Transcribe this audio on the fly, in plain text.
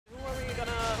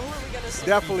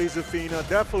Definitely Zafina,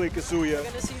 definitely Kazuya.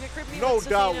 No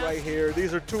doubt right here.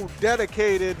 These are two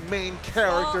dedicated main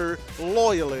character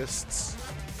loyalists.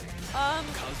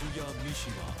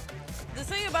 The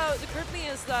thing about Decryptme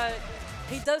is that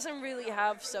he doesn't really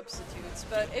have substitutes,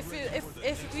 but if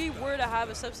we were to have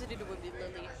a substitute, it would be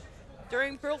Lily.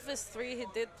 During Pearl Fist 3, he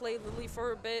did play Lily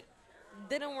for a bit.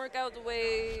 Didn't work out the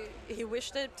way he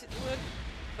wished it would,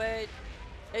 but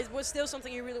it was still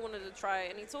something he really wanted to try.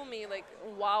 And he told me like a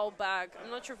while back, I'm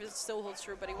not sure if it still holds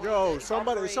true, but he wanted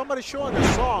to somebody showing their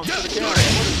song to the camera.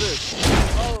 What is this?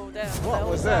 Oh, damn. What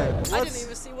was that? I didn't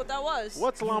even see what that was.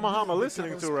 What's Llamahama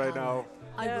listening to right now?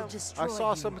 Yeah. I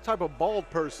saw some type of bald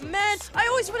person. Man, I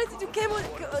always wanted to do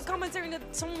commentary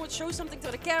that someone would show something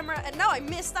to the camera, and now I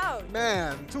missed out.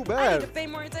 Man, too I bad. need to pay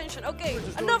more attention. Okay,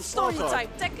 enough story time.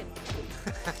 Tekken.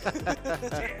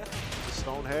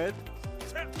 Stonehead.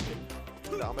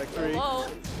 Down back 3. Oh,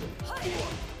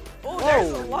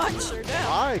 there's a launcher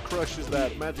down. I crushes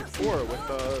that Magic 4 with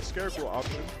the Scarecrow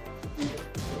option.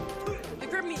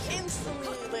 Decryptme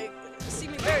instantly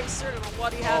seeming very certain on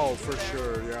what he had to do for there.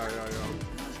 sure. Yeah.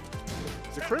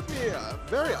 Decryptme,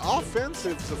 very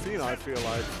offensive Zafina, I feel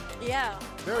like. Yeah.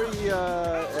 Very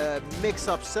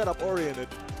mix-up, setup-oriented.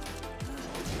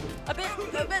 A bit,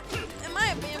 in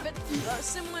my opinion, a bit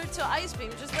similar to Ice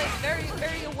Beam, just like very,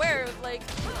 very aware of like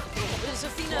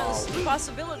Zafina's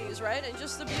possibilities, right? And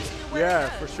just abusing it where Yeah,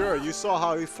 for sure. You saw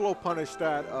how he flow punished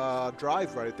that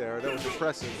drive right there. That was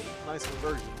impressive. Nice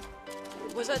conversion.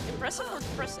 Was that impressive or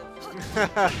depressive?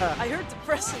 I heard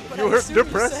depressive, but you I heard assumed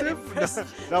depressive? you said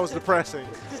impressive. That was depressing.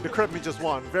 Decryptme just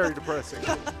won. Very depressing.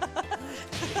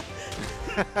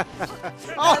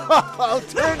 Oh,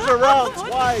 turns around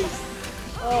twice.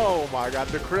 Oh my God,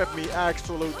 Decryptme,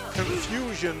 absolute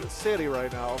confusion city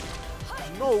right now.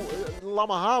 No,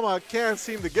 Llamahama can't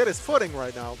seem to get his footing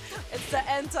right now. It's the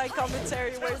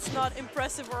anti-commentary where it's not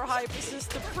impressive or hype, it's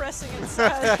just depressing and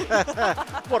sad.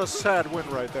 What a sad win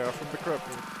right there from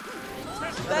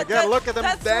Decryptme. And again, look at them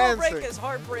dancing. That throw break is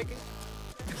heartbreaking.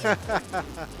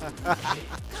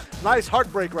 Nice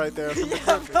heartbreak right there from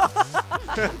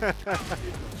Decryptme.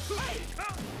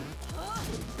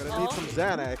 Gonna need some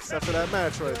Xanax after that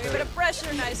match right there. A bit of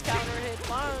pressure, nice counter hit,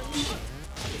 lunge.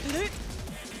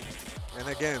 And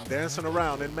again, dancing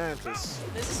around in Mantis.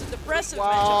 This is a depressive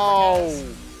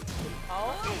matchup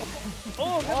for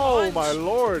Oh my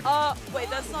lord. Wait,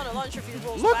 that's not a launcher if he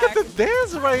rolls Look back. at the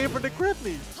dance right here for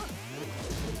Decryptme.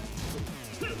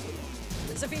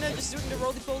 Zafina just doing the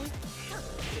roly-poly.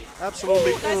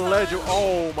 Absolutely nice illegible.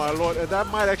 Oh my lord. And that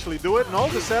might actually do it. No,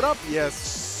 the setup?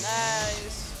 Yes.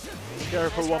 Nice.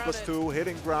 Careful, nice 1+2,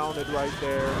 hitting grounded right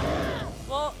there.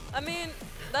 Well, I mean,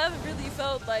 that really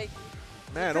felt like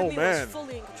man, Decryptme man. was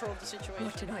fully in control of the situation.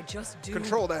 What did I just do?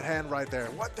 Control that hand right there.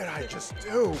 What did I just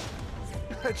do?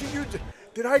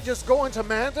 Did I just go into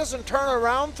Mantis and turn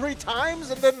around 3 times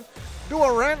and then do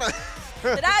a random?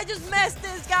 Did I just mess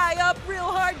this guy up real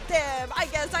hard? Damn, I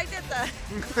guess I did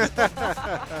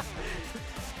that.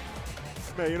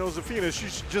 Man, you know, Zafina, she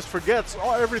just forgets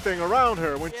everything around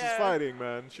her when she's fighting,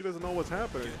 man. She doesn't know what's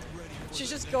happening. She's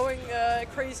just going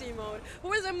crazy mode.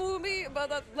 What was that movie about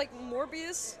that, like,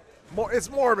 Morbius? It's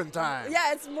Morbin time.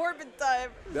 Yeah, it's Morbin time.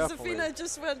 Definitely. Zafina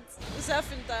just went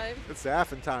Zaffin time. It's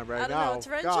Zaffin time right now. I don't know,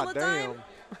 Tarantula God damn. time?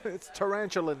 It's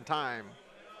Tarantulan time.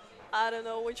 I don't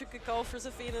know what you could call for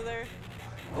Zafina there.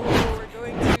 Oh, we're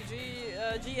going to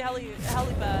G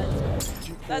helipad.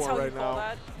 G4 That's how right you call now.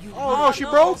 that. Oh no, she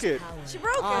broke it. She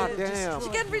broke it. Damn. She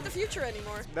can't read the future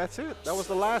anymore. That's it. That was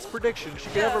the last prediction she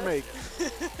could ever make.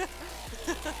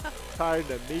 Time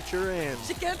to meet your end.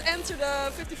 She can't enter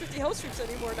the 50-50 hell streaks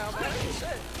anymore now, man.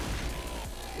 Shit.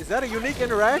 Is that a unique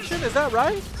interaction? Is that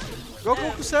right?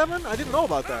 Goku 7? I didn't know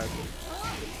about that.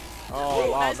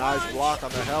 Oh, wow, nice block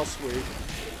on the hell sweep.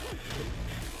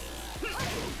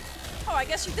 Oh, I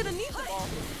guess you didn't need the ball.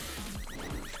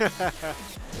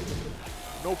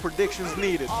 No predictions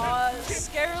needed.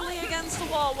 Scarily against the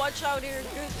wall. Watch out here.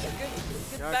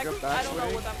 Good back. I don't know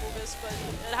what that move is, but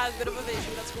it has a bit of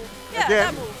evasion. That's cool. Yeah,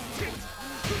 again, that move.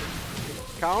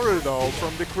 Counter though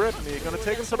from Decryptme. Gonna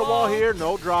take him to the wall here.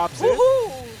 No, drops it.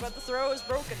 Woohoo! But the throw is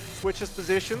broken. Switches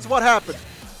positions. What happened?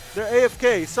 They're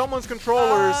AFK. Someone's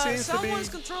controller seems to be. Someone's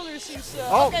controller seems to.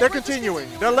 Oh, okay, they're continuing.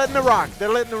 They're letting it rock. They're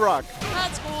letting it rock.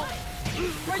 That's cool.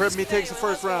 Decryptme takes the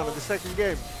first round of the second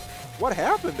game. What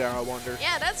happened there, I wonder?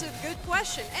 Yeah, that's a good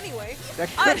question. Anyway.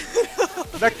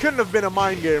 That couldn't have been a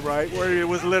mind game, right? Where he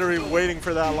was literally waiting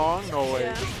for that long? No way.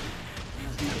 Yeah.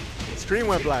 Screen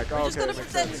went black. We're Oh, just okay, gonna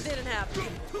pretend it didn't happen.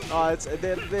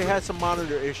 They had some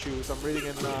monitor issues. I'm reading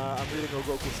a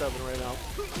Goku 7 right now.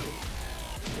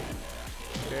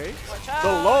 Okay. Watch out.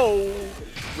 The low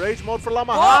Rage mode for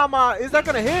Llamahama. Is that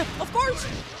gonna hit? Of course.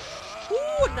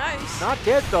 Ooh, nice. Not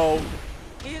dead though.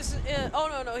 He's.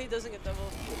 Oh no, he doesn't get double.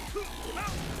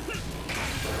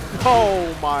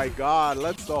 Oh my God!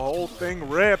 Let's the whole thing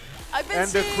rip. And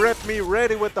seeing, Decryptme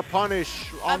ready with the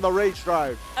punish on the Rage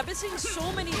drive. I've been seeing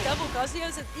so many devil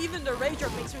Kazuya's that even the Rage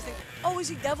drive makes me think, oh, is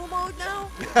he devil mode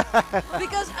now?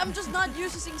 Because I'm just not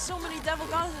used to seeing so many devil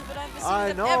Kazuyas, but I've been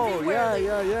seeing them everywhere.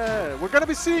 Yeah. We're gonna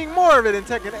be seeing more of it in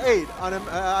Tekken 8,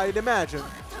 I'd imagine.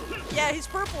 Yeah, he's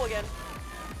purple again.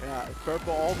 Yeah,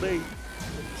 purple all day.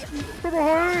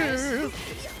 Nice.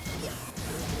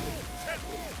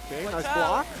 Okay, nice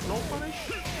block. No punish.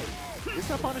 Is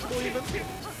that punishable even?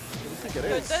 I think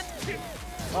it is.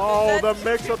 Oh, the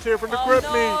mix-ups here from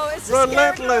Decryptme. No,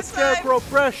 relentless scarecrow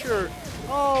pressure.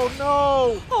 Oh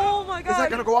no! Oh my God! Is that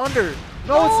gonna go under?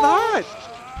 No, it's not.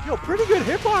 Yo, pretty good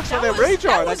hitbox on that Rage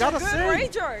Art. I gotta say.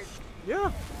 Rage Art.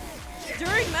 Yeah.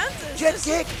 During Mantis. Jet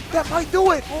kick. That might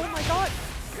do it. Oh my God!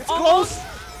 It's close.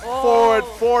 Forward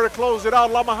 4 to close it out.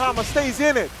 Llamahama stays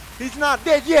in it. He's not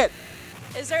dead yet.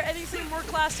 Is there anything more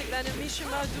classic than a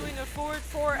Mishima doing a forward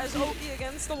 4 as Oki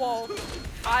against the wall?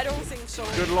 I don't think so.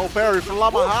 Good low parry from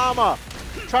Llamahama.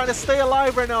 Trying to stay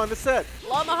alive right now in the set.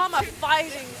 Llamahama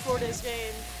fighting for this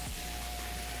game.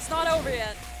 It's not over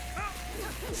yet.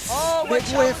 Oh, big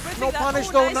whiff. No punish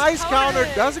though. Nice counter.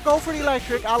 Doesn't go for the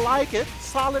electric. I like it.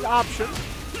 Solid option.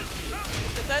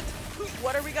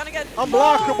 What are we gonna get?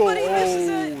 Unblockable.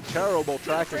 Oh, terrible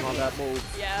tracking on that move.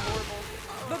 Yeah, horrible.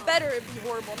 But better it'd be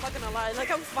horrible, I'm not gonna lie.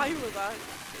 Like, I'm fine with that.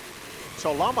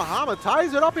 So Llamahama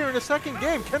ties it up here in the second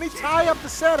game. Can he tie up the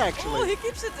set, actually? Oh, he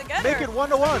keeps it together. Make it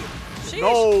 1-1. Sheesh.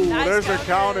 No, Nice there's a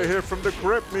counter here from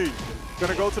Decryptme.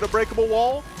 Gonna go to the breakable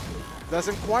wall.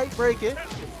 Doesn't quite break it.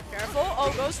 Careful.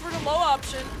 Oh, goes for the low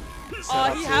option.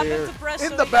 Oh, he happened to press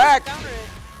in the back.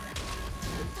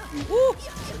 Woo!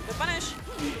 The punish.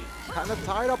 Kind of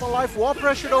tied up on life. Wall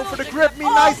pressure though for Decryptme.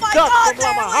 Oh Nice duck from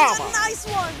Llamahama. Llamahama. Nice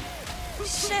one.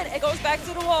 Shit, it goes back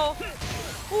to the wall.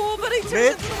 Ooh, but he turns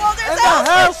Mid. into the wall. There's and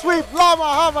the hair sweep.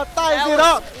 Llamahama ties it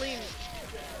up. Clean.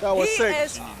 That was sick. He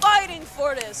is fighting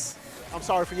for this. I'm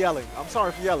sorry for yelling.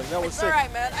 That was sick. All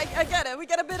right, man. I get it. We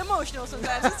get a bit emotional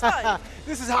sometimes. It's fine.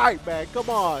 This is hype, man. Come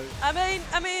on. I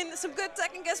mean, some good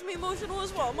Tekken gets me emotional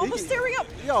as well. I'm almost tearing up.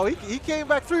 Yo, he came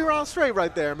back 3 rounds straight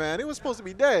right there, man. He was supposed to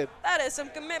be dead. That is some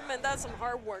commitment. That's some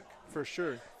hard work. For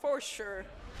sure. For sure.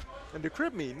 And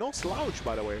Decryptme, no slouch,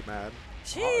 by the way, man.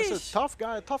 Sheesh. It's a tough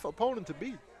guy, a tough opponent to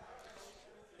beat.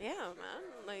 Yeah, man.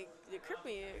 Like,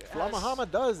 Decryptme. If Llamahama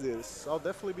does this, I'll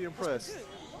definitely be impressed.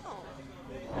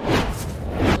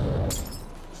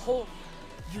 Oh.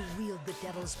 You wield the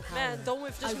devil's power. Man, don't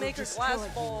Whiff just make her glass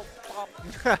ball pop.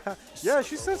 Yeah,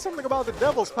 she said something about the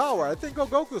devil's power. I think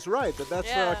Goku's right, that's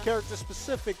Yeah. a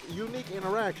character-specific, unique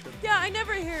interaction. Yeah, I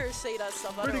never hear her say that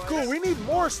stuff. Pretty otherwise. cool. We need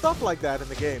more stuff like that in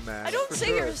the game, man. I don't for see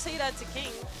sure. her say that to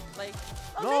King. Like,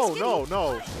 oh, No, thanks, no, King.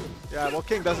 no. Yeah, well,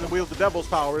 King doesn't wield the devil's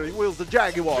power. He wields the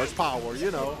Jaguar's power,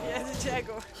 you know. Yeah, the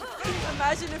Jaguar.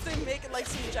 Imagine if they make it like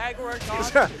some Jaguar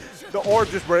god. The orb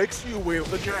just breaks. You wield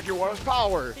the Jaguar's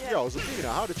power. Yeah. Yo,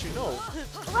 Zabina, how did she know?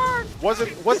 Was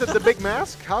it the big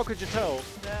mask? How could you tell?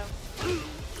 Yeah.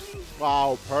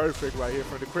 Wow, perfect right here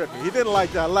for Decryptme. He didn't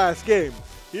like that last game.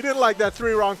 He didn't like that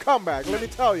 3-round comeback, let me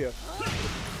tell you.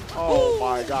 Oh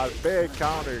my God, big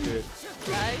counter, dude.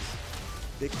 Nice.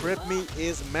 Decryptme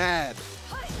is mad.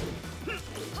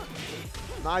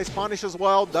 Nice punish as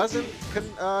well. Doesn't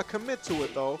commit to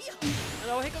it though.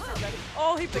 No, he goes for ready.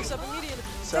 Oh, he picks up immediately.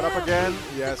 Set up again.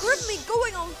 Yes. Decryptme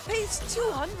going on pace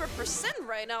 200%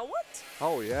 right now. What?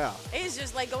 Oh yeah. He's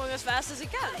just like going as fast as he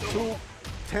can. 2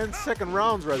 10-second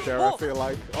rounds right there, I feel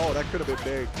like. Oh, that could have been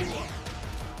big.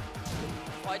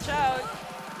 Watch out.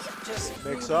 Just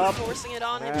Mix up. forcing it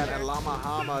on him. Man, and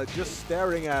Llamahama just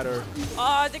staring at her.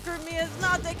 Decryptme is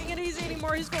not taking it easy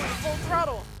anymore. He's going full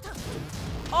throttle.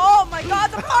 Oh my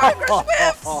God, the power crush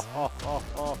whiffs!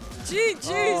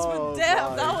 GG's, but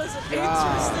damn, that was an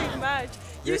interesting match.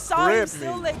 You saw him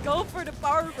still like go for the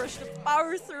power crush, to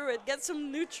power through it, get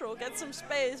some neutral, get some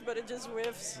space, but it just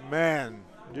whiffs. Man,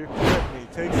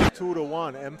 Decryptme takes it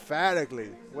 2-1 emphatically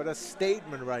with a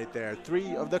statement right there.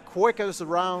 3 of the quickest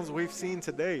rounds we've seen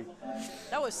today.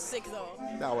 That was sick though.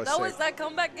 That was sick. That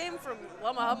comeback game from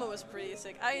Llamahama was pretty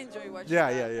sick. I enjoy watching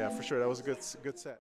Yeah, that. yeah, for sure. That was a good set.